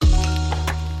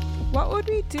What would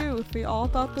we do if we all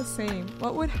thought the same?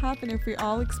 What would happen if we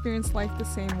all experienced life the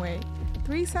same way?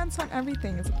 3 Cents on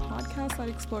Everything is a podcast that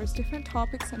explores different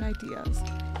topics and ideas.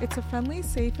 It's a friendly,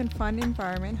 safe, and fun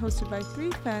environment hosted by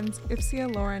 3 friends,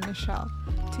 Ipsia, Laura, and Nichelle.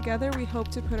 Together, we hope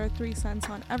to put our 3 cents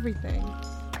on everything.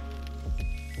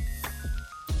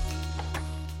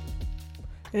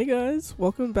 Hey guys,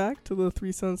 welcome back to the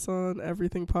 3 Cents on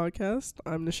Everything podcast.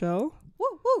 I'm Nichelle.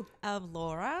 Woo woo! I'm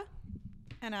Laura.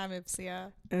 And I'm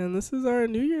Ipsia. And this is our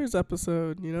New Year's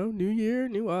episode, new year,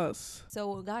 new us.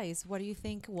 So guys, what do you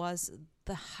think was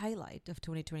the highlight of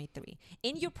 2023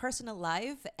 in your personal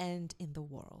life and in the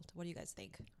world? What do you guys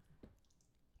think?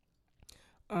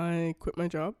 I quit my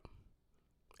job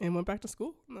and went back to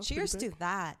school. Cheers to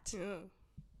that. Yeah.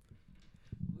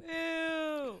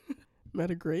 Ew.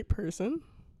 Met a great person.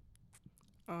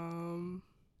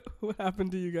 What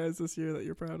happened to you guys this year that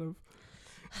you're proud of?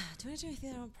 2023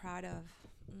 that I'm proud of.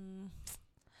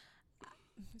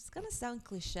 It's gonna sound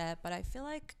cliche, but I feel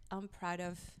like I'm proud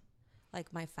of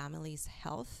like my family's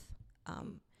health.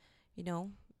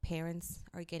 Parents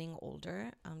are getting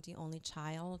older. I'm the only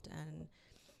child, and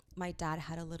my dad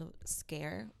had a little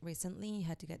scare recently. He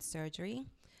had to get surgery.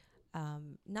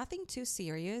 Nothing too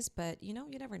serious, but you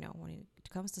never know. When it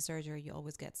comes to surgery, you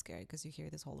always get scared because you hear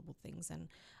these horrible things. And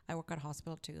I work at a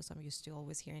hospital too, so I'm used to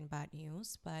always hearing bad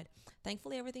news. But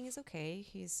thankfully, everything is okay.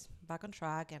 He's back on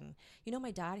track. And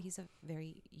my dad, he's a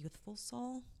very youthful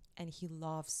soul, and he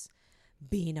loves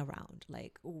being around,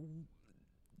 like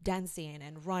dancing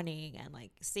and running and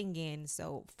like singing.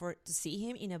 So to see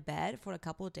him in a bed for a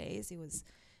couple of days, it was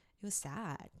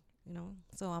sad,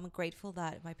 So I'm grateful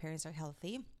that my parents are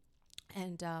healthy.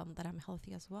 And that I'm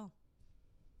healthy as well.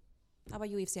 How about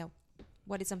you, Ipsia?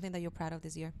 What is something that you're proud of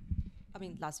this year?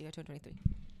 Last year, 2023.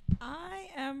 I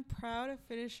am proud of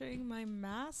finishing my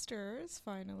master's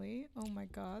finally. Oh my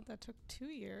god, that took 2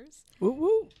 years. Woo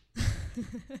woo.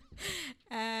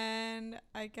 And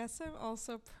I guess I'm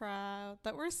also proud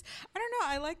that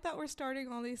I like that we're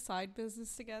starting all these side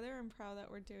business together. I'm proud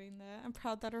that we're doing that. I'm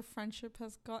proud that our friendship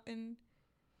has gotten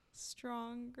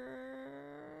stronger.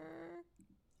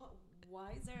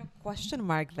 Why is there a question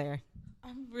mark there?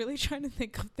 I'm really trying to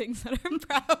think of things that I'm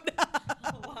proud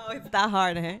of. Wow, it's that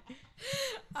hard, eh?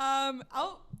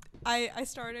 I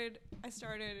started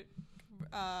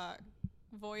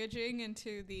voyaging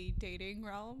into the dating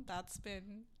realm. That's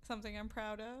been something I'm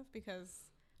proud of,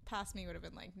 because past me would have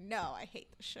been like, no, I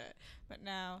hate this shit. But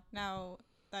now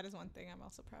that is one thing I'm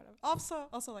also proud of.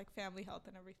 Also like family health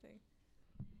and everything.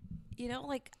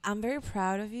 I'm very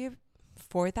proud of you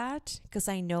for that, because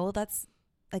I know that's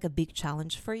like a big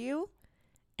challenge for you,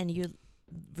 and you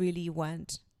really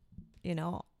went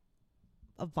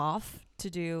above to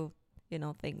do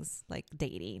things like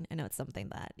dating. I know it's something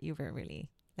that you were really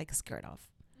like scared of.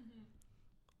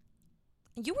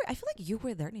 Mm-hmm. I feel like you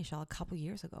were there, Nichelle, a couple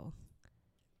years ago.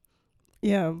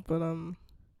 Yeah, but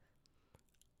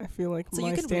I feel like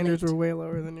my standards were way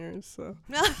lower than yours, so.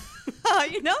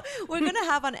 We're going to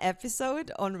have an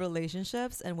episode on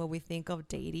relationships and what we think of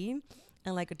dating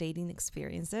and like dating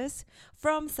experiences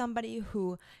from somebody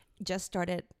who just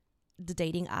started the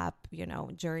dating app,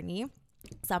 journey.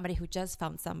 Somebody who just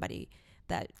found somebody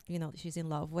that, she's in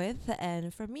love with.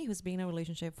 And for me, who's been in a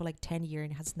relationship for like 10 years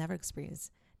and has never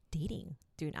experienced dating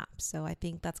through an app. So I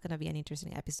think that's going to be an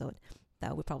interesting episode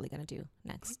that we're probably going to do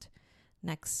next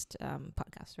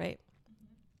podcast, right?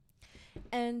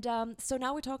 And so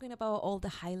now we're talking about all the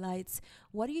highlights.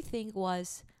 What do you think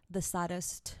was the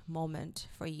saddest moment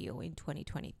for you in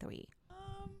 2023?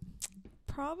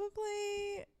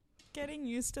 Probably getting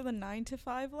used to the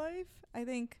 9-to-5 life. I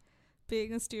think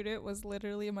being a student was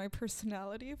literally my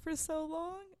personality for so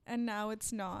long, and now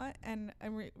it's not. And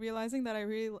I'm realizing that I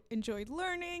really enjoyed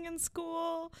learning in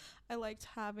school. I liked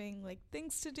having like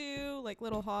things to do, like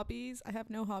little hobbies. I have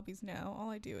no hobbies now. All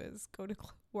I do is go to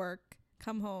work,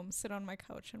 come home, sit on my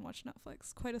couch, and watch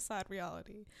Netflix. Quite a sad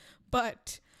reality.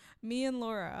 But me and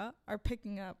Laura are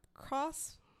picking up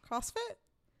CrossFit.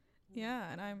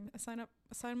 Yeah, and I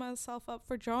signed myself up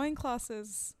for drawing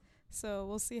classes. So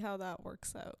we'll see how that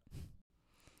works out.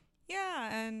 Yeah,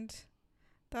 and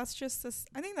that's just this.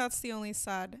 I think that's the only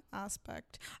sad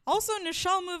aspect. Also,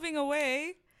 Nichelle moving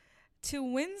away to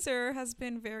Windsor has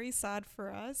been very sad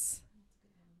for us.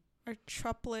 Our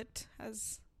triplet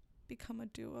has become a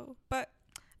duo, but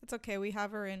it's okay. We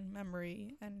have her in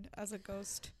memory and as a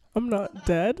ghost. I'm not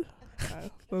dead.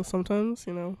 Though sometimes,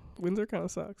 Windsor kind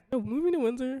of sucks. Moving to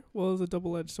Windsor was a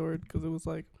double-edged sword, because it was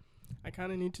like, I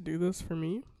kind of need to do this for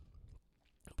me,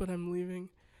 but I'm leaving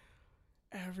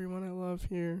everyone I love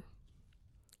here.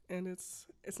 And it's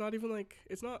not even like,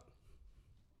 it's not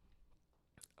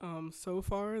so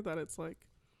far that it's like,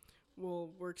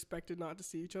 well, we're expected not to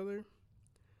see each other,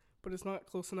 but it's not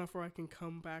close enough where I can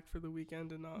come back for the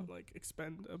weekend and not like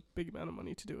expend a big amount of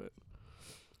money to do it.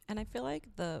 And I feel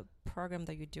like the program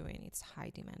that you're doing, it's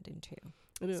high demanding too.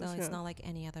 It is. So it's not like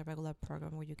any other regular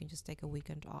program where you can just take a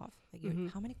weekend off.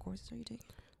 Like, how many courses are you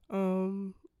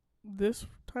taking? This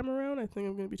time around, I think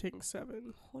I'm going to be taking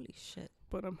 7. Holy shit!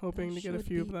 But I'm hoping That to get a should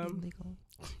few of be them. illegal.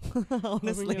 Hoping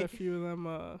Honestly, to get a few of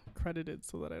them credited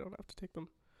so that I don't have to take them.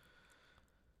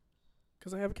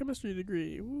 Because I have a chemistry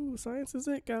degree. Ooh, science is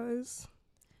it, guys.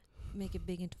 make it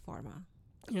big into pharma.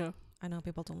 Yeah. I know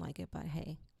people don't like it, but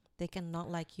hey, they cannot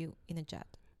like you in a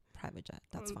jet, private jet.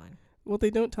 That's fine. What they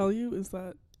don't tell you is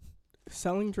that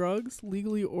selling drugs,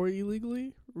 legally or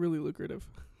illegally, really lucrative.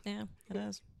 Yeah, it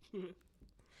is.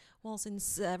 Well,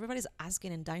 since everybody's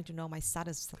asking and dying to know my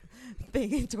status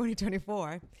thing in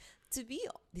 2024,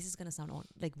 this is going to sound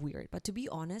like weird, but to be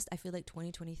honest, I feel like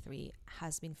 2023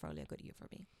 has been fairly a good year for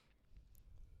me.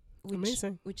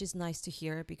 Amazing. Which is nice to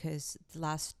hear because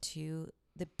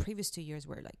the previous 2 years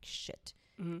were like shit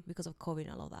because of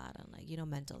COVID and all that. And like,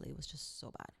 mentally it was just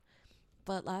so bad.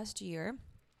 But last year,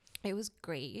 it was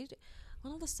great.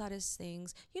 One of the saddest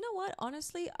things, you know what?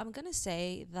 Honestly, I'm going to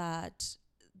say that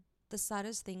the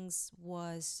saddest things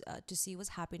was to see what's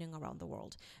happening around the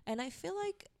world. And I feel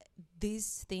like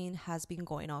this thing has been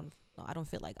going on. No, I don't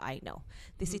feel like I know.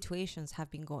 The situations have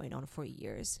been going on for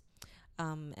years.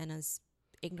 And as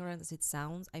ignorant as it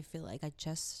sounds, I feel like I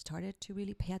just started to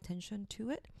really pay attention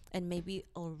to it. And maybe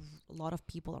a lot of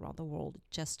people around the world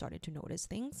just started to notice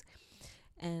things.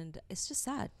 And it's just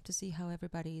sad to see how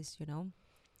everybody's,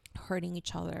 hurting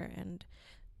each other and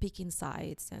picking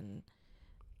sides. And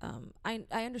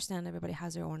I understand everybody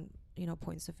has their own,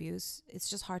 points of views. It's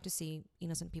just hard to see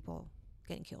innocent people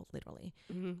getting killed, literally.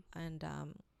 And,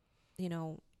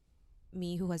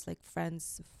 me who has like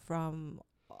friends from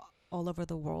all over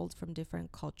the world, from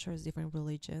different cultures, different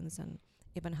religions, and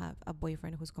even have a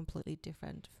boyfriend who's completely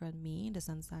different from me in the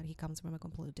sense that he comes from a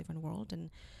completely different world,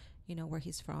 and where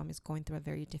he's from is going through a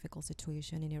very difficult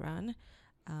situation in Iran.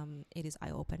 It is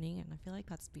eye-opening, and I feel like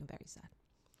that's been very sad.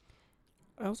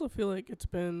 I also feel like it's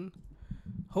been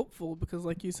hopeful because,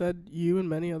 like you said, you and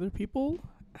many other people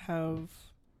have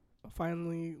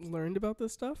finally learned about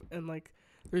this stuff, and like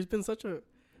there's been such an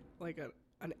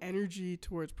energy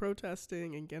towards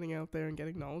protesting and getting out there and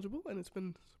getting knowledgeable, and it's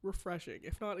been refreshing,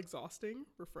 if not exhausting,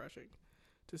 refreshing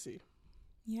to see.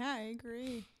 Yeah, I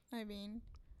agree. I mean,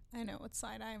 I know what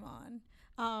side I'm on.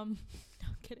 No, I'm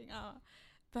kidding.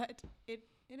 But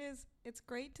it's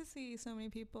great to see so many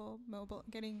people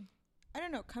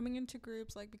coming into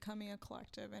groups, like becoming a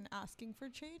collective and asking for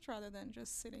change rather than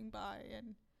just sitting by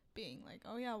and being like,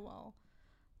 oh yeah, well,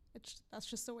 that's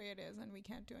just the way it is and we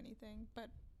can't do anything. But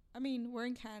I mean, we're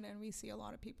in Canada and we see a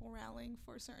lot of people rallying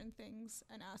for certain things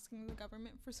and asking the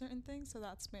government for certain things, so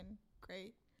that's been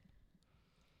great.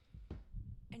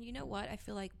 And you know what? I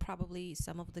feel like probably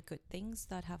some of the good things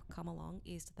that have come along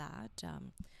is that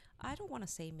I don't want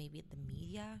to say maybe the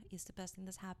media is the best thing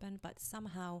that's happened, but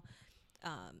somehow,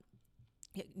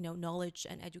 knowledge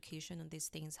and education on these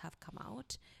things have come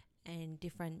out, and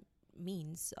different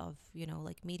means of,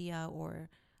 like media or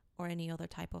any other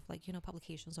type of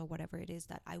publications or whatever it is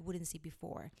that I wouldn't see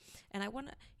before. And I want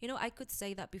to, I could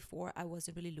say that before I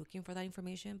wasn't really looking for that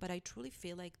information, but I truly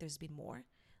feel like there's been more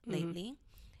lately.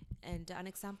 And an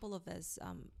example of this,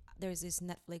 there's this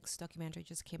Netflix documentary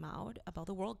just came out about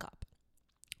the World Cup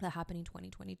that happened in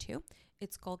 2022.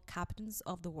 It's called Captains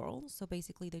of the World. So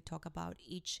basically they talk about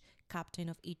each captain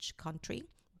of each country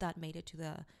that made it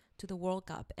to the World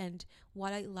Cup. And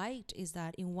what I liked is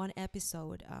that in one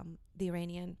episode, the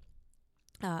Iranian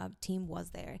team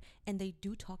was there, and they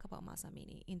do talk about Mahsa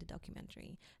Amini in the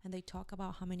documentary, and they talk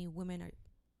about how many women are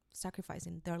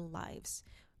sacrificing their lives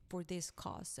for this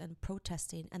cause and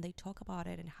protesting, and they talk about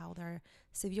it and how there are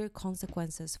severe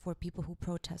consequences for people who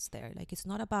protest there. Like, it's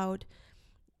not about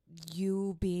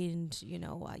you being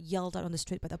yelled at on the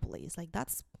street by the police. Like,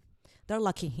 they're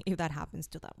lucky if that happens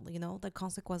to them. The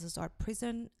consequences are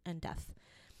prison and death.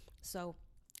 So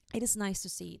it is nice to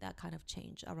see that kind of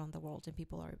change around the world, and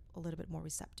people are a little bit more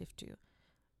receptive to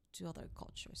other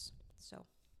cultures. So,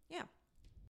 yeah.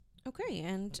 Okay,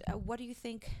 and what do you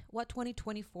think, what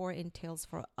 2024 entails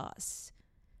for us?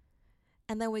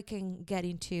 And then we can get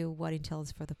into what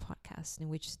entails for the podcast and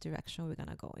which direction we're going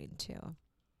to go into.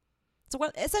 So,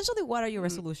 essentially, what are your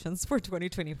resolutions for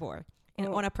 2024?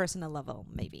 On a personal level,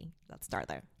 maybe. Let's start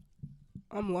there.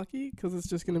 I'm lucky because it's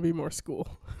just going to be more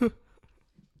school.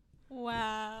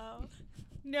 Wow.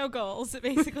 No goals,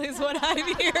 basically, is what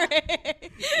I'm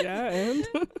hearing. Yeah, and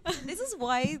This is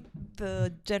why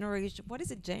the generation, what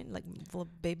is it, like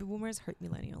baby boomers hurt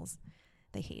millennials.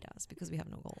 They hate us because we have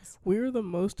no goals. we're the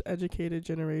most educated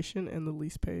generation and the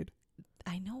least paid.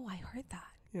 I know, I heard that.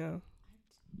 Yeah.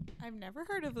 I've never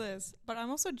heard of this, but I'm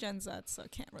also Gen Z, so I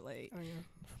can't relate. Oh yeah.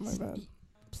 My bad.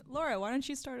 Laura, why don't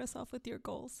you start us off with your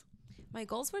goals? My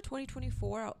goals for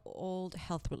 2024 are all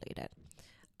health related.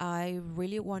 I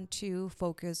really want to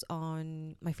focus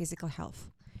on my physical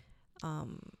health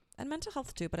and mental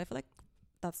health too, but I feel like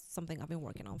that's something I've been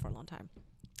working on for a long time.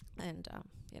 And,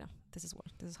 this is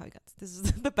how it gets. This is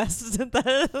the best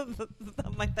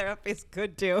that my therapist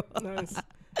could do. Nice.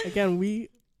 Again, we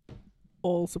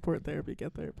all support therapy.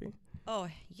 Get therapy. Oh,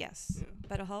 yes. Yeah.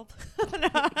 Better help.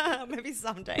 Maybe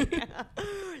someday.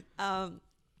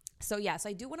 So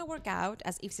I do want to work out.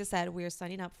 As Ivsia said, we're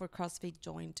signing up for CrossFit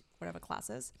joint whatever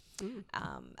classes. Mm.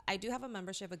 I do have a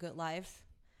membership, A Good Life.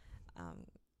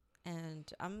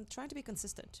 And I'm trying to be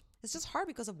consistent. It's just hard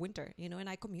because of winter, and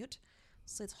I commute.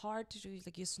 So it's hard to do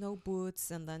like your snow boots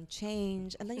and then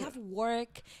change. And then you have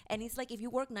work. And it's like if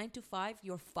you work 9 to 5,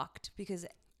 you're fucked because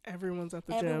Everyone's at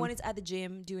the everyone gym. is at the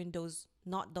gym doing those,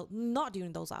 not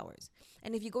during those hours.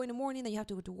 And if you go in the morning, then you have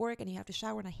to go to work and you have to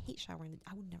shower. And I hate showering.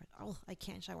 I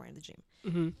can't shower in the gym.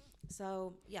 Mm-hmm.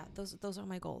 So yeah, those are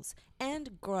my goals.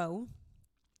 And grow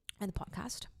in the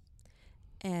podcast.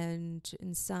 And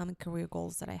in some career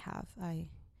goals that I have, I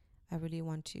really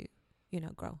want to,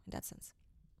 grow in that sense.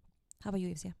 How about you,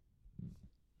 Ivsia?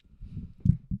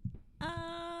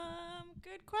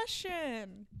 Good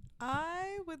question.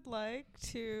 I would like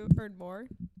to earn more.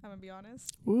 I'm gonna be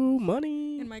honest. Ooh,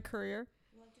 money. In my career,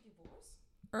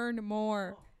 earn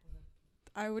more.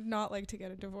 I would not like to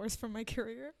get a divorce from my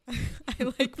career.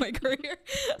 I like my career.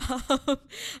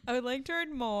 I would like to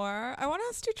earn more. I want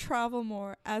us to travel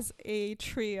more as a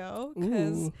trio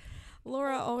because Ooh.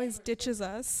 Laura always ditches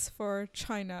us for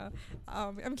China.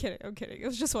 I'm kidding. It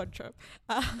was just one trip.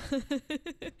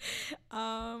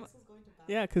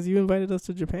 Yeah, because you invited us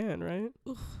to Japan, right?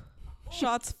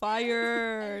 Shots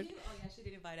fired. Oh yeah, she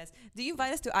did invite us. Did you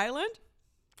invite us to Ireland?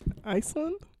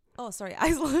 Iceland? Oh, sorry,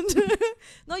 Iceland.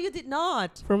 No, you did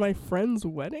not. For my friend's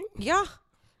wedding? Yeah.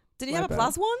 Did you My have bad. a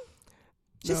plus one?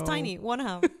 Just No. tiny,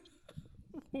 1.5.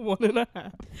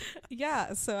 1.5.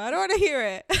 Yeah, so I don't want to hear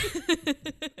it.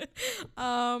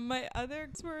 My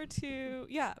others were to,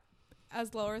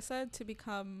 as Laura said, to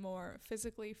become more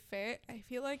physically fit. I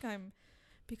feel like I'm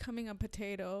becoming a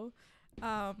potato.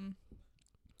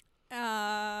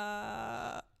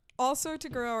 Also to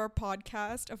grow our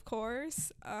podcast, of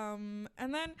course. And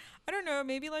then, I don't know,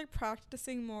 maybe like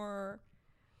practicing more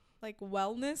like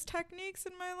wellness techniques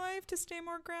in my life to stay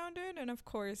more grounded. And of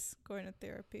course, going to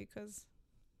therapy because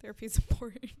therapy is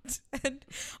important. And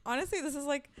honestly, this is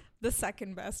like the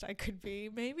second best I could be.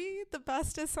 Maybe the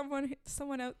best is someone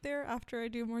out there after I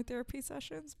do more therapy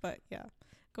sessions. But yeah,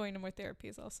 going to more therapy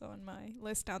is also on my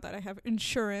list now that I have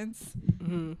insurance.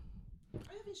 Mm-hmm. Oh,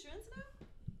 you have insurance now?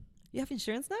 You have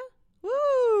insurance now?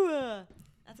 Woo!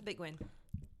 That's a big win.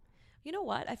 You know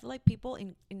what? I feel like people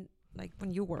in like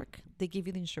when you work, they give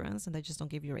you the insurance and they just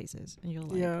don't give you raises. And you're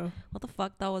like, Yeah. what the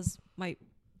fuck? That was my,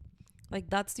 like,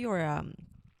 that's your, oh,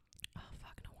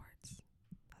 fuck, no words.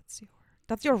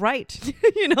 That's your right, to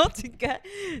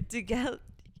get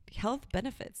health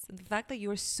benefits. And the fact that you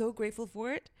are so grateful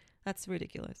for it, that's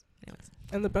ridiculous. Anyways.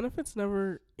 And the benefits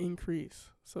never increase.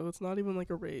 So it's not even like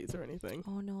a raise or anything.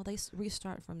 Oh no, they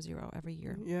restart from zero every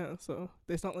year. Yeah, so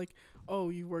it's not like, oh,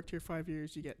 you worked here 5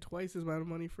 years, you get twice as amount of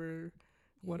money for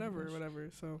whatever.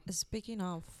 So Speaking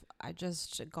of, I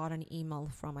just got an email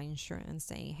from my insurance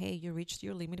saying, hey, you reached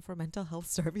your limit for mental health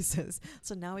services.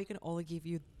 So now we can only give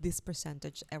you this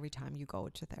percentage every time you go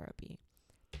to therapy.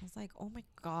 I was like, oh my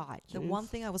God, the one Jeez.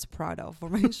 thing I was proud of for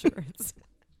my insurance.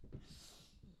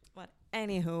 But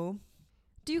anywho,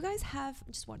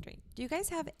 just wondering, do you guys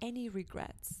have any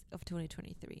regrets of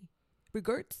 2023?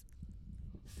 Regrets?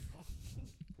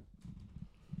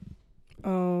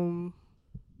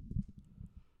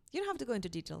 You don't have to go into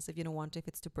details if you don't want to, if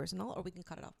it's too personal, or we can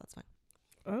cut it off. That's fine.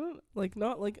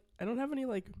 I don't have any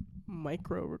like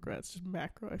micro regrets, just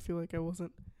macro. I feel like I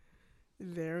wasn't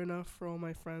there enough for all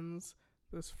my friends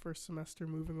this first semester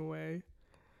moving away.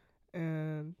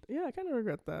 And yeah, I kind of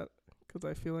regret that because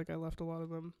I feel like I left a lot of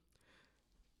them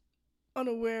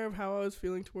unaware of how I was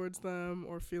feeling towards them,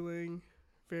 or feeling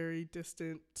very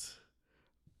distant,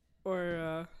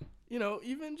 or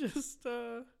even just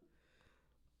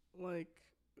like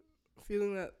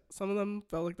feeling that some of them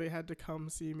felt like they had to come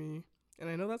see me. And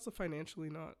I know that's financially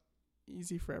not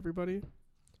easy for everybody.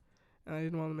 And I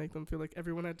didn't want to make them feel like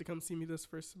everyone had to come see me this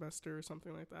first semester or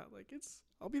something like that. Like,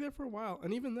 I'll be there for a while.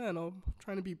 And even then, I'm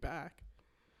trying to be back.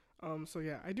 So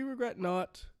yeah, I do regret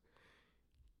not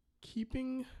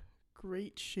keeping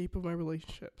great shape of my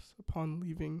relationships upon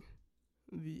leaving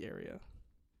the area.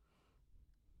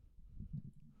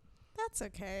 That's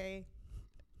okay.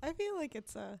 I feel like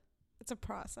it's a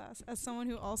process. As someone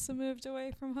who also moved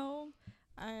away from home,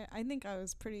 I think I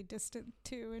was pretty distant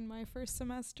too in my first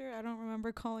semester. I don't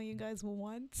remember calling you guys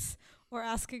once or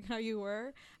asking how you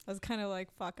were. I was kind of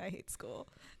like, fuck, I hate school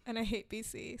and I hate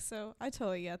BC. So I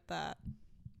totally get that.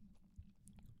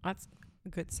 That's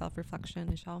good self-reflection,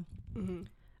 Michelle.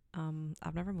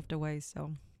 I've never moved away,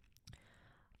 so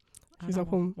She's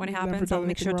up on when it never happens, done I'll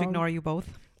make anything sure to wrong. ignore you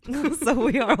both. So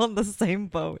we are on the same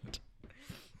boat.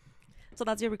 So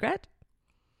that's your regret,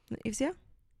 Ivsia?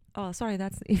 Oh, sorry,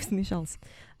 that's Michelle's.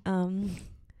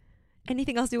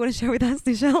 Anything else you want to share with us,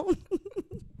 Michelle?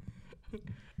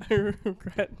 I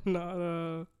regret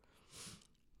not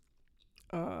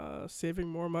saving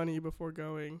more money before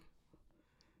going,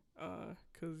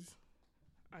 'cause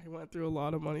I went through a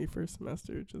lot of money first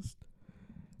semester just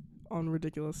on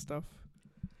ridiculous stuff.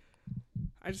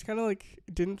 I just kind of like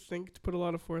didn't think to put a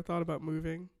lot of forethought about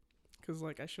moving, 'cause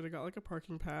like I should have got like a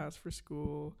parking pass for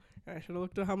school, and I should have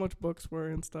looked at how much books were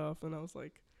and stuff, and I was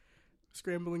like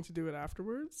scrambling to do it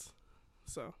afterwards.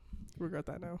 So regret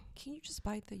that now. Can you just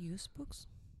buy the used books?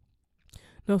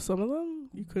 No, some of them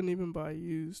you couldn't even buy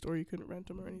used, or you couldn't rent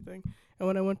them or anything. And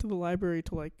when I went to the library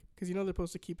to like, 'cause you know they're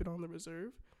supposed to keep it on the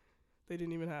reserve, they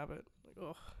didn't even have it. Like,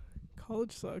 oh,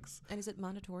 college sucks. And is it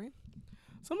mandatory?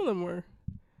 Some of them were,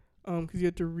 'cause you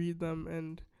had to read them,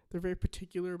 and they're very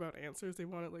particular about answers. They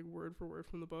want it like word for word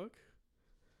from the book.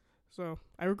 So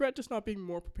I regret just not being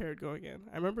more prepared going in.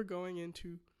 I remember going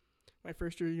into my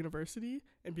first year of university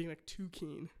and being like too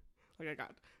keen. Like I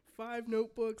got 5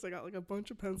 notebooks. I got like a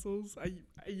bunch of pencils. I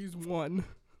used one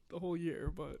the whole year,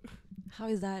 but How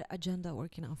is that agenda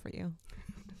working out for you?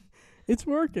 it's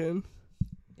working.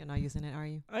 You're not using it, are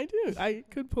you? I do. I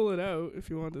could pull it out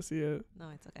if you want to see it. No,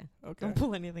 it's okay. Okay. Don't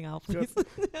pull anything out, Good. please.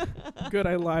 Good.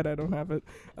 I lied. I don't have it.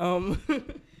 Other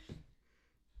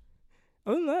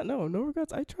than that, no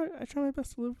regrets. I try my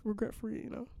best to live regret free. You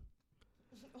know.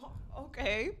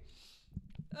 Okay.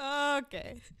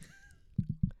 Okay.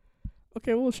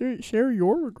 Okay. Well, share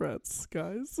your regrets,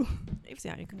 guys.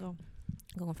 Ivsia, you can go.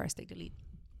 Go on first. Take the lead.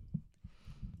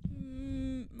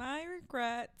 My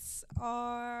regrets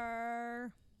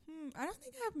are... I don't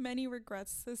think I have many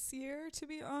regrets this year, to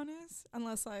be honest,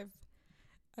 unless I've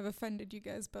offended you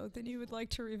guys both and you would like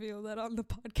to reveal that on the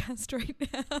podcast right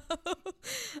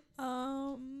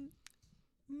now.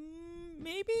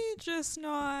 Maybe just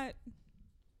not...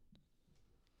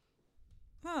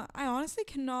 I honestly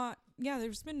cannot... Yeah,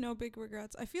 there's been no big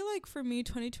regrets. I feel like for me,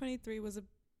 2023 was a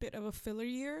bit of a filler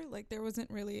year. Like, there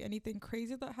wasn't really anything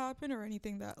crazy that happened or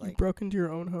anything that, You like... broke into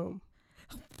your own home.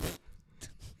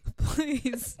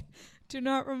 Please do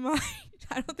not remind...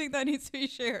 I don't think that needs to be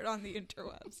shared on the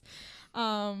interwebs.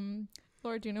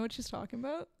 Laura, do you know what she's talking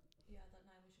about? Yeah, that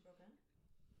night when she broke in.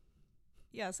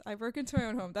 Yes, I broke into my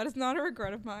own home. That is not a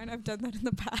regret of mine. I've done that in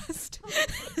the past.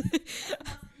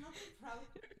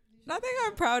 Nothing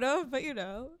I'm proud of, but you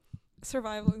know,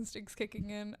 survival instincts kicking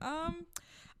in.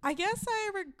 I guess I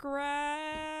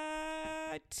regret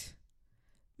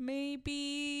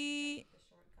maybe...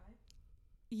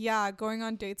 Yeah, going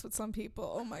on dates with some people.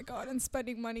 Oh my god, and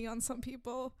spending money on some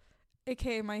people,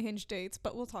 aka my Hinge dates,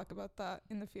 but we'll talk about that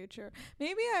in the future.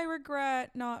 Maybe I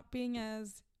regret not being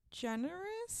as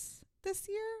generous this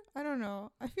year. I don't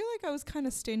know. I feel like I was kind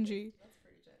of stingy. That's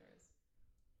pretty generous.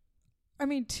 I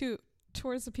mean,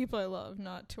 towards the people I love,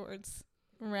 not towards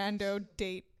rando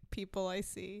date people I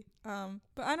see. But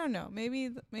I don't know. Maybe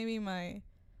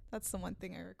that's the one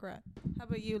thing I regret. How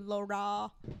about you,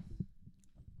 Laura?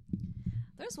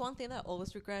 There's one thing that I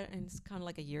always regret, and it's kind of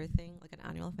like a year thing, like an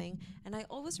annual thing, and I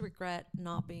always regret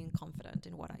not being confident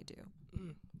in what I do.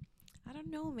 I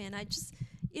don't know, man. I just,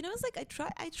 it's like I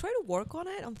try to work on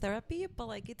it on therapy, but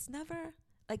like it's never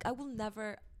like I will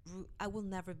never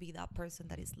be that person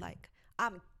that is like,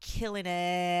 I'm killing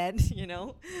it,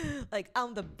 like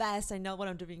I'm the best. I know what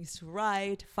I'm doing is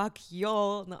right. Fuck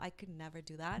y'all. No, I could never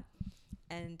do that.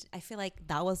 And I feel like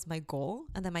that was my goal.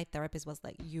 And then my therapist was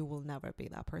like, you will never be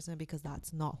that person because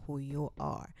that's not who you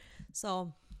are.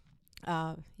 So,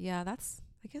 yeah, I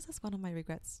guess that's one of my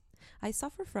regrets. I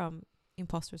suffer from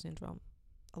imposter syndrome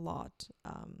a lot.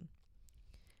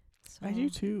 So I do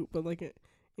too, but like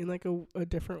in like a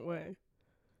different way.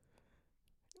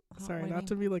 Sorry, not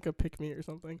to be like a pick me or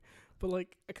something, but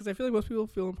like, because I feel like most people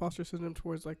feel imposter syndrome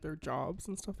towards like their jobs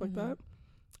and stuff like that.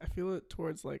 I feel it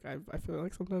towards like I feel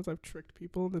like sometimes I've tricked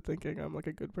people into thinking I'm like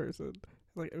a good person.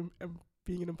 Like I'm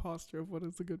being an imposter of what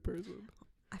is a good person.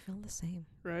 I feel the same.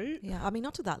 Right? Yeah, I mean,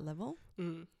 not to that level,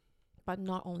 Mm. but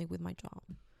not only with my job.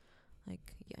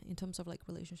 Like, yeah, in terms of like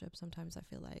relationships, sometimes I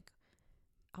feel like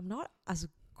I'm not as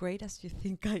great as you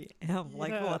think I am.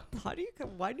 Like, Yeah. what?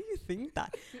 Why do you think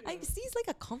that? I see it's like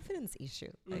a confidence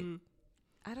issue. Like,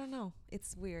 I don't know.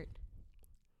 It's weird.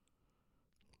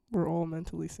 We're all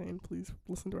mentally sane. Please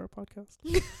listen to our podcast.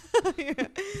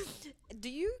 Do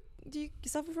you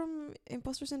suffer from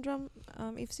imposter syndrome,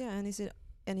 Ifsia? And is it,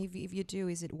 and if you do,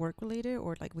 is it work related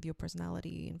or like with your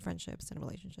personality and friendships and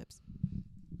relationships?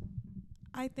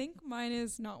 I think mine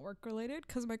is not work related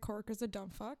because my coworker's a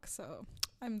dumb fuck, so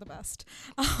I'm the best.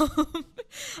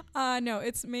 No,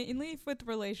 it's mainly with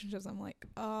relationships. I'm like,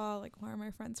 like why are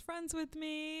my friends with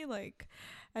me? Like,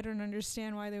 I don't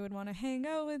understand why they would want to hang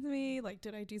out with me. Like,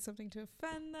 did I do something to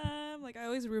offend them? Like, I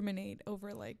always ruminate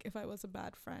over like if I was a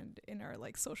bad friend in our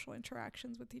like social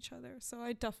interactions with each other. So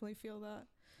I definitely feel that.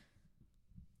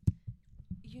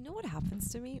 You know what happens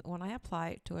to me when I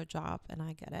apply to a job and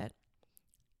I get it?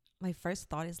 My first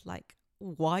thought is like,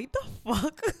 why the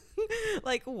fuck?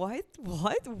 Like, what?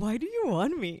 Why do you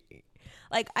want me?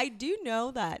 Like, I do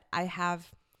know that I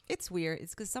have, it's weird.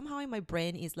 It's because somehow in my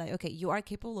brain is like, okay, you are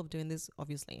capable of doing this,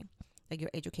 obviously. Like,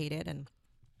 you're educated and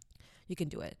you can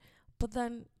do it. But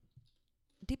then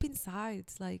deep inside,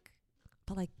 it's like,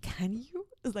 but like, can you?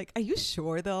 It's like, are you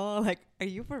sure though? Like, are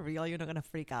you for real? You're not going to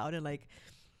freak out and like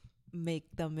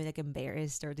make them like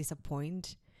embarrassed or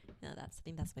disappoint? No, I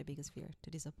think that's my biggest fear, to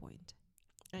disappoint.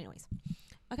 Anyways,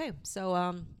 okay,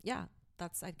 so yeah,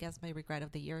 that's I guess my regret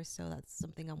of the year. So that's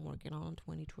something I'm working on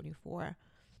 2024.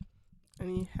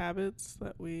 Any habits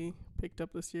that we picked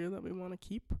up this year that we want to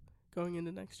keep going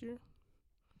into next year?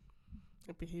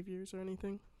 Like behaviors or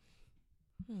anything?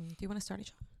 Do you want to start,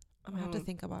 Isha? I'm gonna have to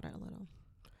think about it a little.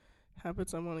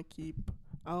 Habits I want to keep.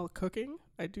 Cooking.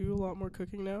 I do a lot more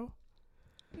cooking now.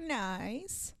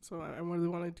 Nice. So I really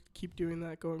want to keep doing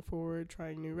that going forward,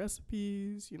 trying new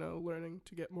recipes, learning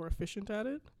to get more efficient at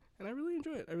it. And I really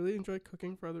enjoy it. I really enjoy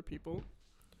cooking for other people.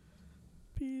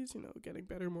 Getting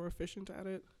better, more efficient at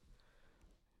it.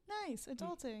 Nice.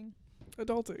 Adulting.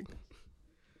 Adulting.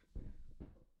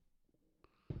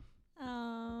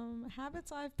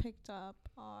 Habits I've picked up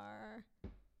are,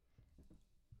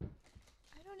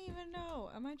 I don't even know.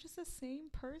 Am I just the same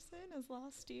person as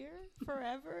last year?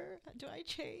 Forever? Do I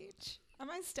change? Am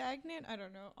I stagnant? I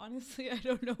don't know. Honestly, I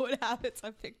don't know what habits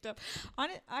I've picked up.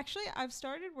 Actually, I've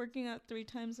started working out 3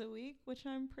 times a week, which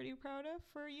I'm pretty proud of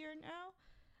for a year now.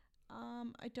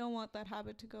 I don't want that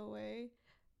habit to go away.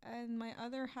 And my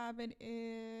other habit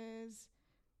is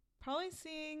probably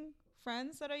seeing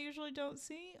friends that I usually don't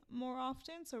see more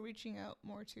often. So reaching out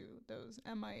more to those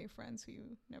MIA friends who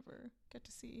you never get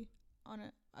to see on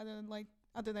it other than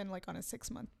like on a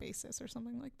 6-month basis or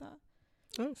something like that.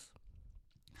 Nice.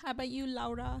 How about you,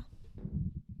 Laura?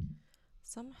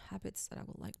 Some habits that I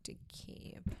would like to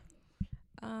keep.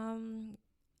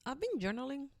 I've been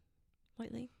journaling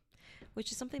lately,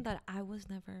 which is something that I was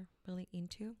never really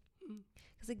into.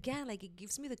 Because again, like it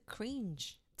gives me the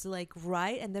cringe to like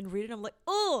write and then read it. I'm like,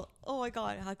 oh my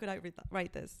God, how could I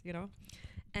write this,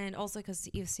 And also because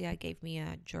EFCI gave me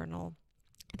a journal.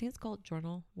 I think it's called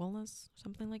Journal Wellness,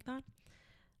 something like that,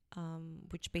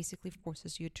 which basically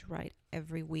forces you to write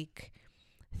every week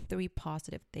 3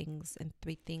 positive things and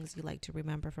 3 things you like to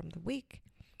remember from the week.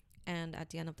 And at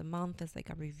the end of the month, there's like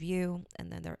a review,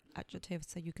 and then there are adjectives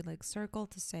that you can like circle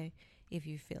to say if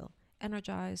you feel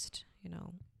energized,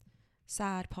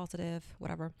 sad, positive,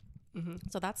 whatever. Mm-hmm.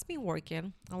 So that's been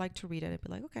working. I like to read it and be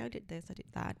like, okay, I did this, I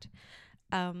did that.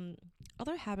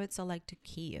 Other habits I like to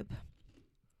keep.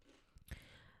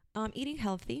 Eating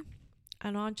healthy.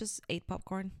 I know I just ate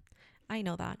popcorn. I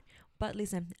know that. But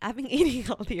listen, I've been eating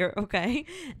healthier, okay?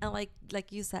 And like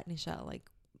you said, Nisha, like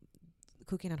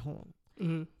cooking at home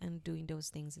and doing those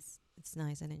things, it's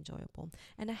nice and enjoyable.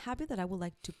 And a habit that I would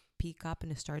like to pick up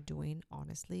and start doing,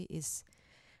 honestly, is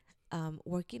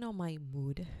working on my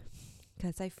mood.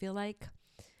 Because I feel like,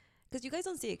 because you guys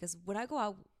don't see it, because when I go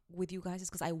out with you guys, it's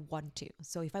because I want to.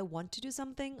 So if I want to do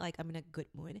something, like I'm in a good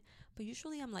mood. But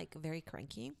usually I'm like very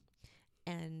cranky.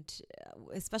 And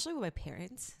especially with my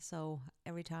parents. So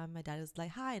every time my dad is like,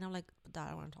 hi, and I'm like, Dad,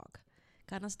 I want to talk,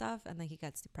 kind of stuff. And then he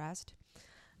gets depressed.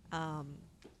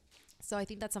 So I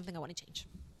think that's something I want to change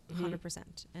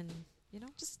 100%. And,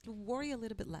 just worry a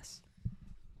little bit less.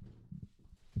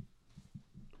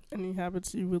 Any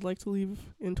habits you would like to leave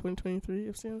in 2023,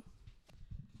 Ifsia?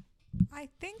 I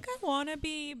think I want to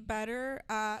be better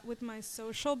with my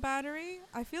social battery.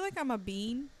 I feel like I'm a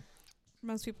bean.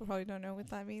 most people probably don't know what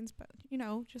that means, but you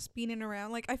know, just being in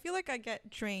around. Like I feel like I get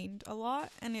drained a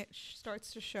lot, and it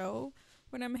starts to show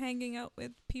when I'm hanging out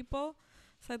with people.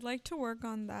 So I'd like to work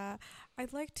on that.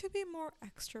 I'd like to be more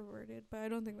extroverted, but I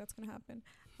don't think that's gonna happen.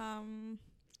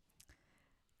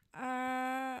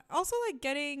 Also like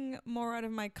getting more out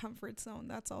of my comfort zone.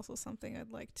 That's also something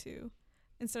I'd like to,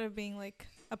 instead of being like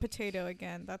a potato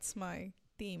again. That's my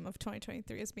theme of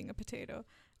 2023, is being a potato.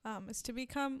 Is to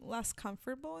become less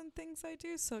comfortable in things I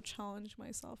do, so challenge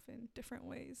myself in different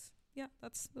ways. Yeah,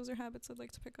 those are habits I'd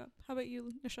like to pick up. How about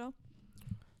you, Nichelle?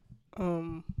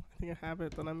 I think a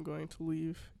habit that I'm going to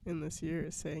leave in this year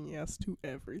is saying yes to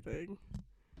everything.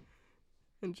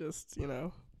 And just,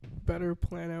 better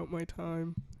plan out my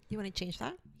time. You want to change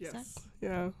that? Yes.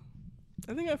 Yeah.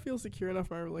 I think I feel secure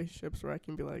enough in my relationships where I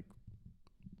can be like,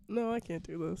 no, I can't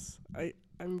do this.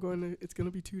 It's going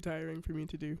to be too tiring for me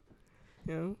to do.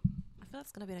 You know? I feel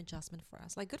that's going to be an adjustment for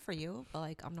us. Like, good for you, but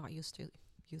like, I'm not used to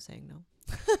you saying no.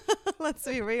 Let's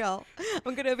be real.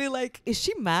 I'm going to be like, is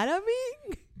she mad at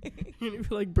me? You're going to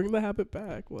be like, bring the habit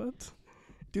back. What?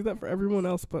 Do that for everyone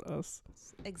else but us.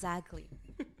 Exactly.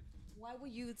 Why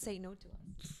would you say no to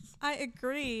us? I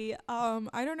agree.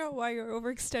 I don't know why you're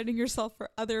overextending yourself for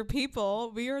other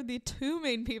people. We are the two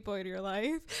main people in your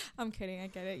life. I'm kidding. I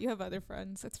get it. You have other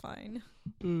friends. It's fine.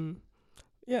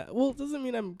 Yeah. Well, it doesn't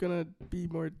mean I'm going to be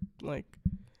more like,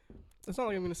 it's not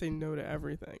like I'm going to say no to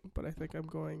everything, but I think I'm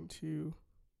going to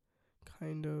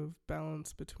kind of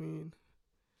balance between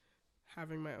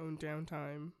having my own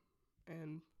downtime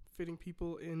and fitting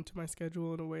people into my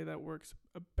schedule in a way that works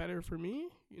better for me,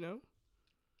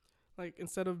 Like,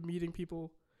 instead of meeting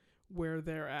people where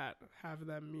they're at, have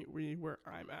them meet me where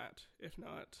I'm at, if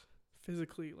not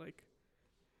physically, like,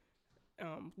 I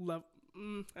don't want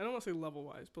to say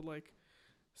level-wise, but, like,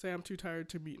 say I'm too tired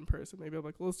to meet in person. Maybe I'm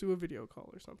like, let's do a video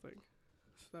call or something,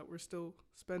 so that we're still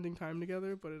spending time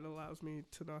together, but it allows me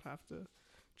to not have to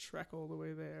trek all the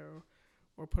way there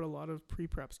or put a lot of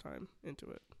pre-preps time into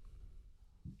it.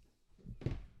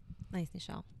 Nice,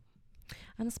 Nichelle.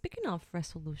 And speaking of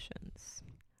resolutions,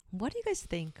 what do you guys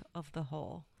think of the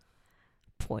whole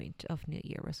point of New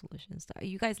Year resolutions? Are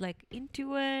you guys like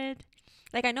into it?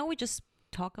 Like, I know we just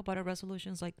talk about our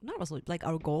resolutions, like not resolutions, like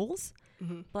our goals.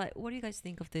 Mm-hmm. But what do you guys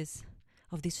think of this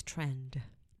trend?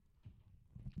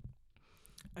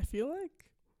 I feel like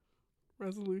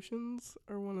resolutions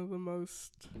are one of the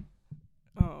most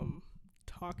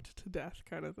talked to death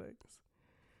kind of things.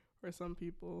 Where some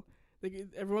people,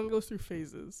 everyone goes through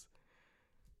phases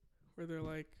where they're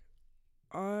like,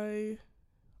 I'm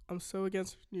so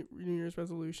against New Year's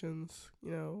resolutions,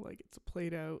 like it's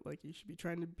played out, like you should be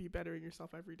trying to be better in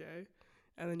yourself every day.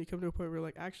 And then you come to a point where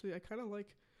like, actually, I kind of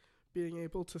like being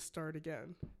able to start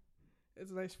again. It's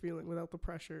a nice feeling without the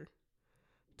pressure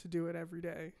to do it every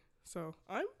day. So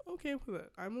I'm okay with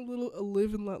it. I'm a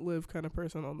live and let live kind of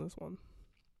person on this one.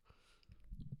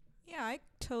 Yeah, I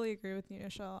totally agree with you,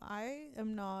 Nichelle. I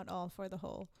am not all for the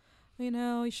whole,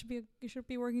 you should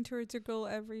be working towards your goal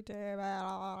every day. Blah,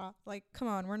 blah, blah. Like, come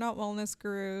on, we're not wellness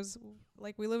gurus.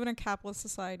 Like, we live in a capitalist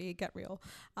society. Get real.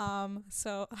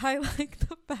 So I like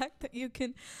the fact that you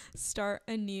can start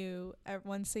anew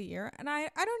once a year. And I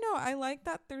don't know. I like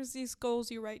that there's these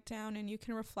goals you write down and you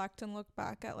can reflect and look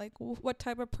back at like what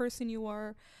type of person you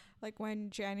are. Like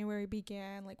when January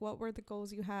began, like what were the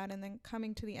goals you had, and then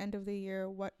coming to the end of the year,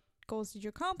 what goals did you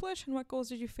accomplish and what goals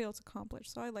did you fail to accomplish?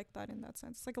 So I like that in that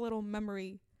sense. It's like a little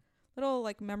memory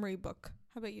book.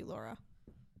 How about you, Laura?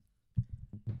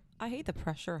 I hate the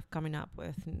pressure of coming up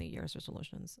with New Year's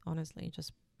resolutions. Honestly, it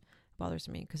just bothers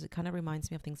me because it kind of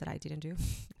reminds me of things that I didn't do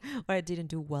or I didn't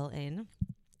do well in.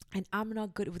 And I'm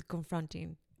not good with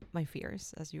confronting my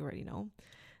fears, as you already know.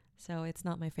 So it's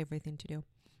not my favorite thing to do.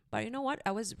 But you know what?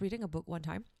 I was reading a book one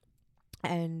time,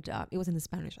 and it was in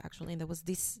Spanish, actually. And there was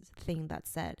this thing that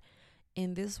said,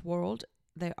 in this world,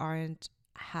 there aren't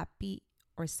happy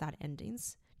or sad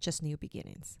endings, just new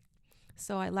beginnings.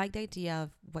 So I like the idea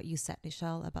of what you said,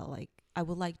 Nichelle, about like, I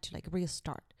would like to like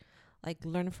restart, like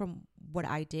learn from what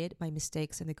I did, my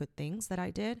mistakes and the good things that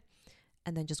I did,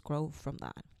 and then just grow from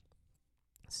that.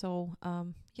 So,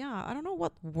 yeah, I don't know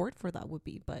what word for that would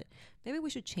be, but maybe we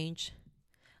should change.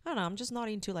 I don't know. I'm just not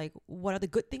into like what are the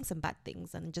good things and bad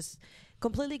things, and just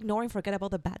completely ignore and forget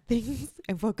about the bad things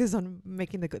and focus on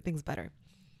making the good things better.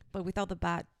 But without the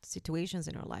bad situations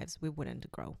in our lives, we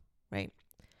wouldn't grow, right?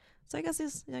 So I guess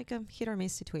it's like a hit or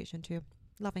miss situation too.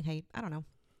 Love and hate. I don't know.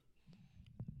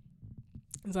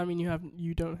 Does that mean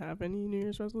you don't have any New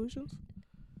Year's resolutions?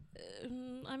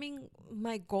 I mean,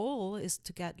 my goal is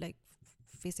to get like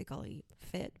physically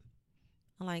fit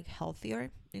and like healthier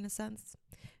in a sense.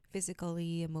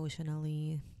 Physically,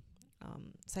 emotionally,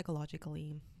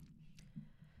 psychologically.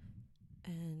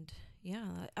 And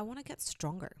yeah, I want to get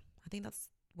stronger. I think that's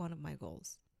one of my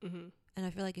goals. Mm-hmm. And I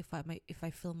feel like if I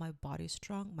feel my body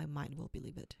strong, my mind will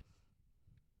believe it.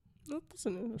 That's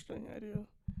an interesting idea.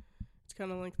 It's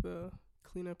kind of like the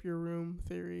clean up your room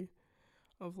theory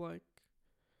of like,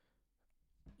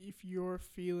 if you're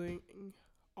feeling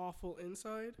awful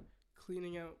inside,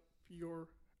 cleaning out your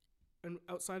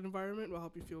outside environment will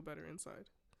help you feel better inside.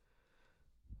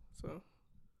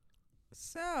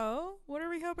 So, what are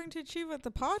we hoping to achieve with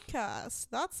the podcast?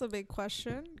 That's the big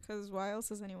question, because why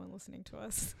else is anyone listening to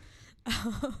us?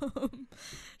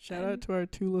 Shout out to our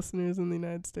 2 listeners in the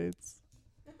United States.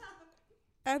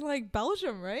 And like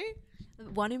Belgium, right?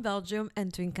 One in Belgium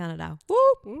and 2 in Canada.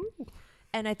 Woo!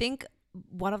 And I think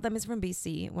one of them is from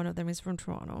BC. One of them is from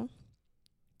Toronto.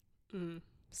 Mm.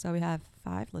 So we have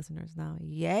 5 listeners now.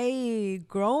 Yay!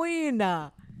 Growing!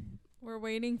 We're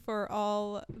waiting for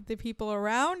all the people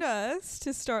around us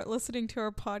to start listening to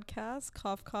our podcast.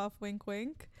 Cough, cough, wink,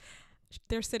 wink.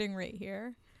 They're sitting right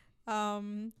here.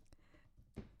 One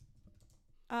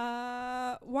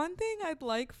thing I'd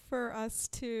like for us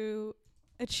to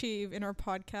achieve in our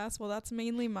podcast, well, that's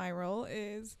mainly my role,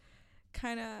 is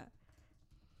kind of,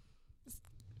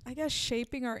 I guess,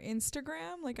 shaping our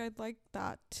Instagram. Like, I'd like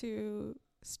that to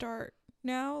start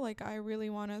now. Like, I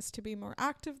really want us to be more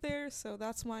active there. So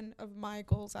that's one of my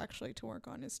goals actually to work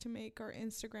on, is to make our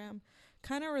Instagram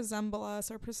kind of resemble us,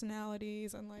 our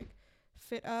personalities, and like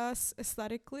fit us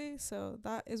aesthetically. So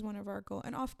that is one of our goals.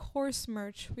 And of course,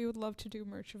 merch. We would love to do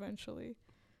merch eventually.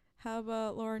 How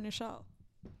about Laura and Nichelle?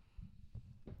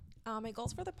 My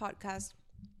goals for the podcast,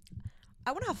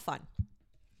 I want to have fun.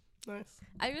 Nice.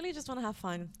 I really just want to have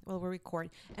fun while we record.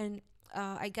 And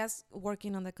I guess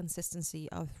working on the consistency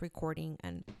of recording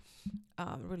and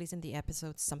releasing the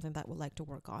episodes is something that we'd like to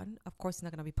work on. Of course, it's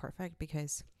not going to be perfect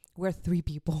because we're 3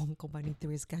 people combining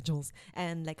 3 schedules.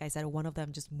 And like I said, one of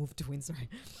them just moved to Windsor,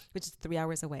 which is 3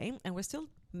 hours away. And we're still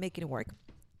making it work.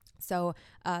 So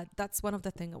that's one of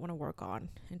the things I want to work on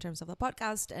in terms of the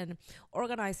podcast and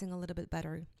organizing a little bit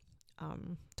better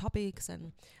topics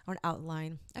and our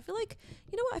outline. I feel like,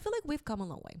 we've come a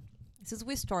long way. Since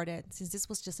we started, since this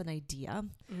was just an idea,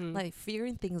 like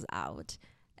figuring things out,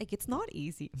 like it's not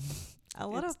easy. A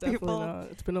lot of people, not.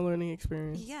 It's been a learning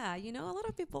experience. Yeah, a lot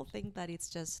of people think that it's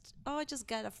just, just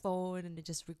get a phone and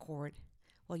just record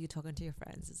while you're talking to your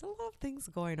friends. There's a lot of things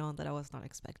going on that I was not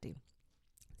expecting.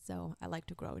 So I like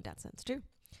to grow in that sense too.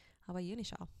 How about you,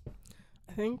 Nichelle?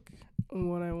 I think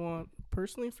what I want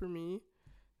personally for me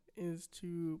is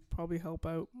to probably help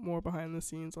out more behind the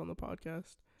scenes on the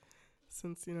podcast.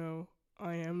 Since,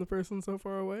 I am the person so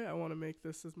far away, I want to make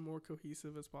this as more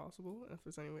cohesive as possible. And if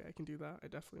there's any way I can do that, I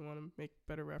definitely want to make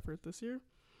better effort this year.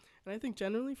 And I think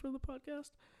generally for the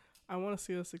podcast, I want to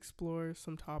see us explore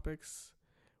some topics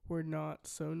we're not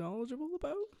so knowledgeable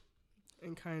about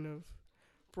and kind of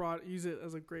use it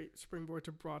as a great springboard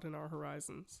to broaden our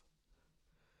horizons.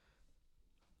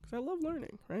 Because I love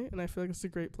learning, right? And I feel like it's a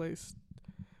great place.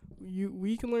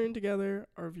 We can learn together,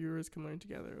 our viewers can learn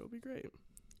together. It'll be great.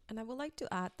 And I would like to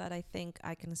add that I think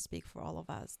I can speak for all of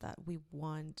us that we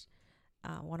want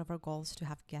one of our goals to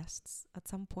have guests at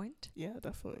some point. Yeah,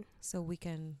 definitely. So we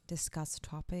can discuss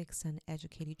topics and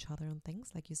educate each other on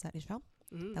things, like you said, Nichelle.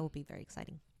 Mm-hmm. That would be very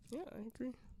exciting. Yeah, I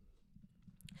agree.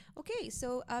 Okay,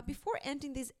 so before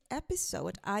ending this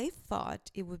episode, I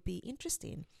thought it would be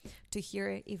interesting to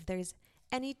hear if there's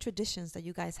any traditions that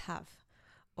you guys have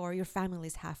or your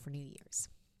families have for New Year's.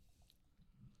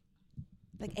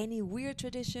 Like any weird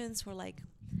traditions for like,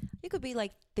 it could be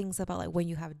like things about like when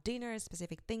you have dinner,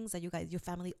 specific things that your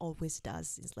family always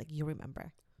does. It's like you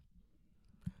remember.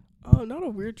 Oh, not a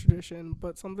weird tradition,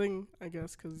 but something, I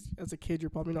guess, because as a kid, you're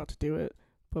probably not to do it.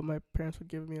 But my parents would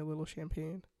give me a little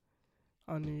champagne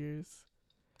on New Year's.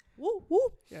 Woo,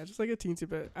 woo. Yeah, just like a teensy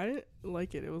bit. I didn't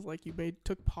like it. It was like you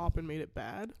took pop and made it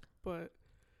bad. But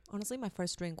honestly, my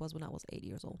first drink was when I was 8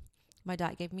 years old. My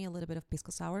dad gave me a little bit of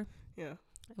pisco sour. Yeah.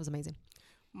 It was amazing.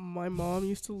 My mom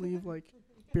used to leave like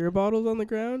beer bottles on the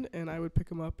ground, and I would pick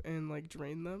them up and like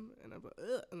drain them, and I'd be like,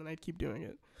 ugh, and then I'd keep doing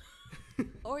it.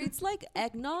 Or it's like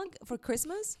eggnog for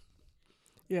Christmas.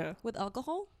 Yeah. With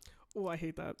alcohol. Oh, I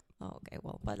hate that. Oh, okay.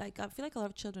 Well, but like I feel like a lot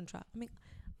of children try. I mean,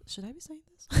 should I be saying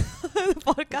this? The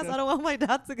podcast. Yeah. I don't want my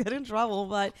dad to get in trouble,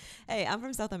 but hey, I'm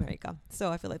from South America, so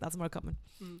I feel like that's more common.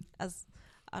 As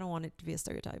I don't want it to be a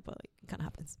stereotype, but like, it kind of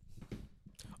happens.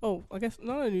 Oh, I guess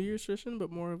not a New Year's tradition,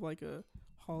 but more of like a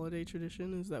holiday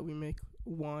tradition is that we make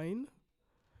wine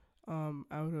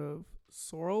out of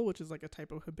sorrel, which is like a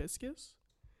type of hibiscus,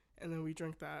 and then we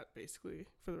drink that basically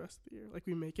for the rest of the year. Like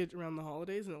we make it around the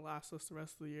holidays and it lasts us the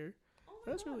rest of the year. Oh,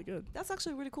 That's really good. That's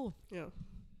actually really cool. Yeah.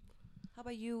 How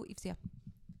about you, Ivsia?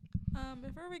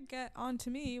 Before we get on to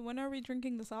me, when are we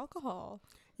drinking this alcohol?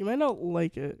 You might not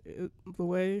like it. The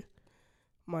way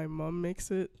my mom makes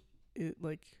it, it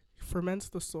like ferments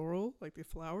the sorrel, like the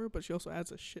flour, but she also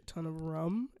adds a shit ton of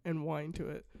rum and wine to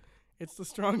it. It's the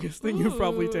strongest thing you've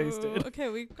probably tasted. Okay,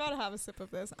 we've got to have a sip of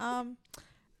this. I don't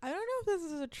know if this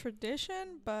is a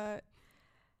tradition, but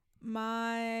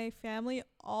my family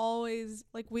always,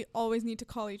 we always need to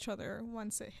call each other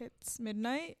once it hits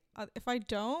midnight. If I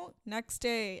don't, next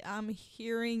day I'm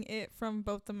hearing it from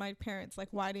both of my parents. Like,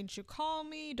 why didn't you call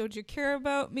me? Don't you care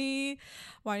about me?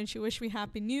 Why didn't you wish me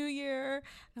Happy New Year?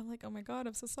 And I'm like, oh my God,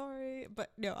 I'm so sorry.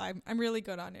 But no, I'm really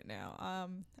good on it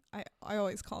now. I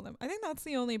always call them. I think that's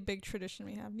the only big tradition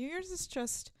we have. New Year's is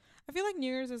just, I feel like New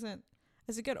Year's isn't,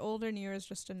 as you get older, New Year is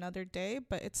just another day,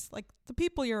 but it's like the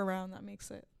people you're around that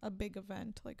makes it a big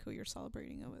event, like who you're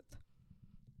celebrating it with.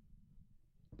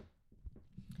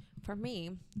 For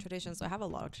me, traditions, I have a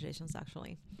lot of traditions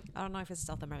actually. I don't know if it's a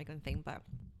South American thing, but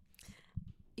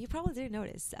you probably didn't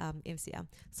notice, Imsia.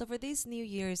 So for this New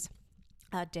Year's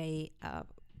day,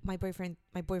 my boyfriend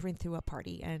threw a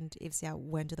party, and Imsia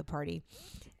went to the party,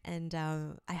 and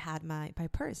I had my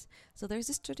purse. So there's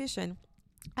this tradition.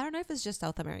 I don't know if it's just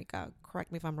South America.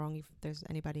 Correct me if I'm wrong, if there's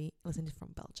anybody listening from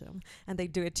Belgium and they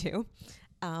do it too.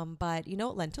 But you know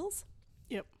lentils?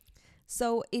 Yep.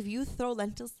 So if you throw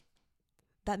lentils,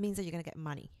 that means that you're going to get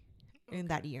money in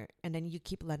that year. And then you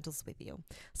keep lentils with you.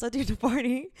 So during the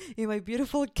party, in my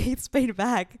beautiful Kate Spade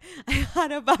bag, I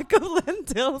had a bag of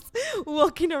lentils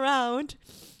walking around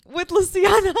with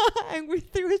Luciana. And we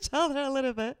threw each other a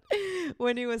little bit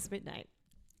when it was midnight.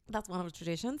 That's one of the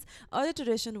traditions. Other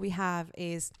tradition we have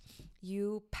is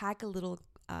you pack a little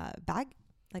bag,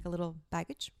 like a little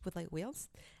baggage with like wheels,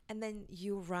 and then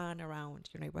you run around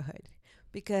your neighborhood,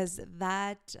 because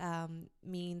that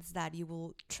means that you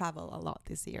will travel a lot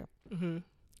this year. Mm-hmm.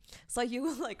 So you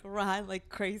will like run like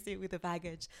crazy with the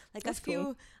baggage, like That's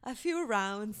a few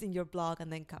rounds in your block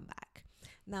and then come back.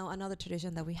 Now another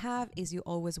tradition that we have is you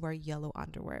always wear yellow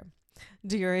underwear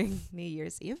during New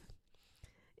Year's Eve.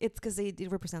 It's because it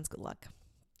represents good luck,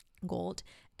 gold.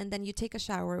 And then you take a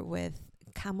shower with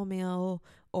chamomile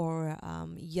or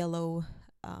yellow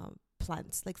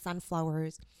plants like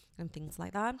sunflowers and things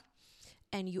like that.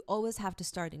 And you always have to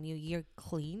start a new year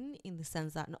clean, in the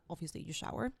sense that obviously you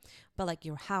shower, but like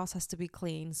your house has to be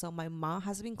clean. So my mom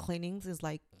has been cleaning since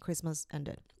like Christmas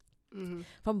ended. Mm-hmm.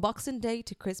 From Boxing Day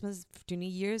to Christmas to New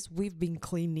Year's, we've been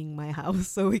cleaning my house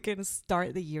so we can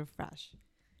start the year fresh.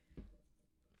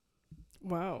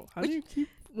 Wow. How do you keep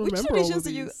Which remember all traditions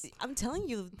of do you? these? I'm telling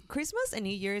you, Christmas and New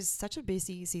Year is such a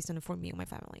busy season for me and my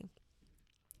family.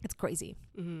 It's crazy.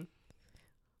 Mm-hmm.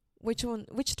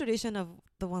 Which tradition of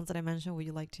the ones that I mentioned would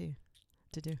you like to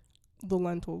do? The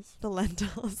lentils. The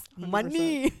lentils. 100%.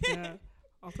 Money. Yeah.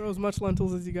 I'll throw as much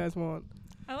lentils as you guys want.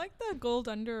 I like the gold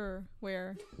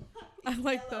underwear. I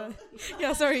like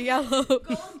yellow.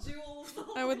 Gold jewels.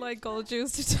 I would like gold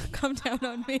juice to come down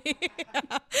on me.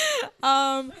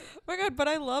 Oh my God, but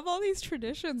I love all these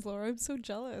traditions, Laura. I'm so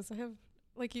jealous. I feel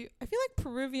like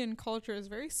Peruvian culture is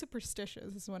very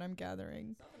superstitious, is what I'm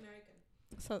gathering.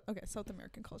 South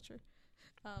American culture.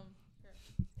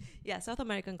 Yeah, South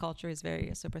American culture is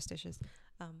very superstitious.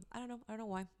 I don't know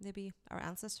why. Maybe our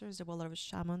ancestors, there were a lot of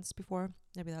shamans before.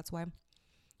 Maybe that's why.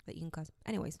 The Incas.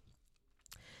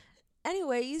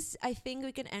 Anyways, I think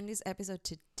we can end this episode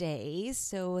today.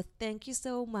 So thank you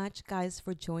so much, guys,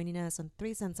 for joining us on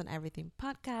 3 Cents on Everything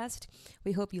podcast.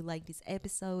 We hope you liked this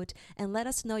episode, and let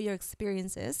us know your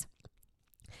experiences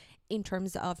in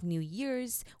terms of New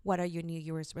Year's. What are your New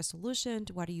Year's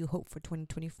resolutions? What do you hope for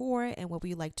 2024? And what would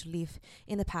you like to leave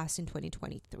in the past in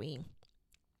 2023?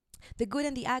 The good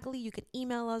and the ugly, you can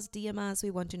email us, DM us. We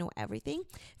want to know everything.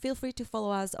 Feel free to follow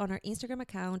us on our Instagram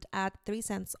account at 3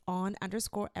 Cents on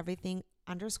 _everything_.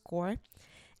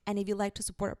 And if you'd like to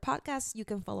support our podcast, you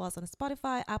can follow us on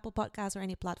Spotify, Apple Podcasts, or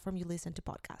any platform you listen to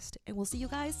podcast. And we'll see you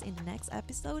guys in the next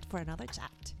episode for another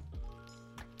chat.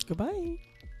 Goodbye.